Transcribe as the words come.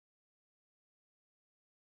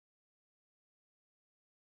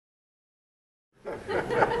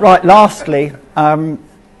Right, lastly,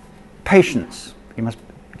 patience. You must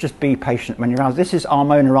just be patient when you're around. This is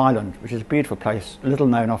Armona Island, which is a beautiful place, little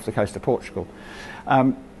known off the coast of Portugal.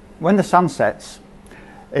 When the sun sets,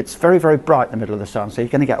 it's very, very bright in the middle of the sun, so you're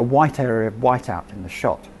going to get a white area of whiteout in the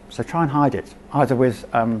shot. So try and hide it, either with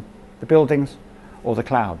the buildings or the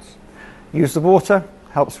clouds. Use the water,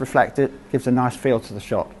 helps reflect it, gives a nice feel to the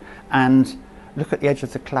shot. And look at the edge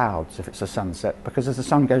of the clouds if it's a sunset, because as the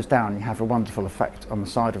sun goes down, you have a wonderful effect on the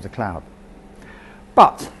side of the cloud.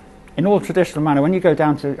 But in all traditional manner, when you go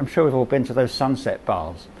down to, I'm sure we've all been to those sunset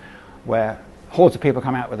bars, where hordes of people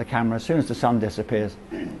come out with a camera. As soon as the sun disappears,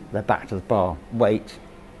 they're back to the bar. Wait.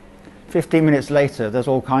 15 minutes later, there's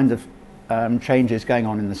all kinds of changes going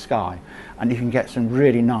on in the sky, and you can get some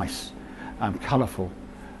really nice, colourful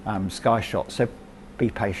sky shots. So be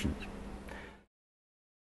patient.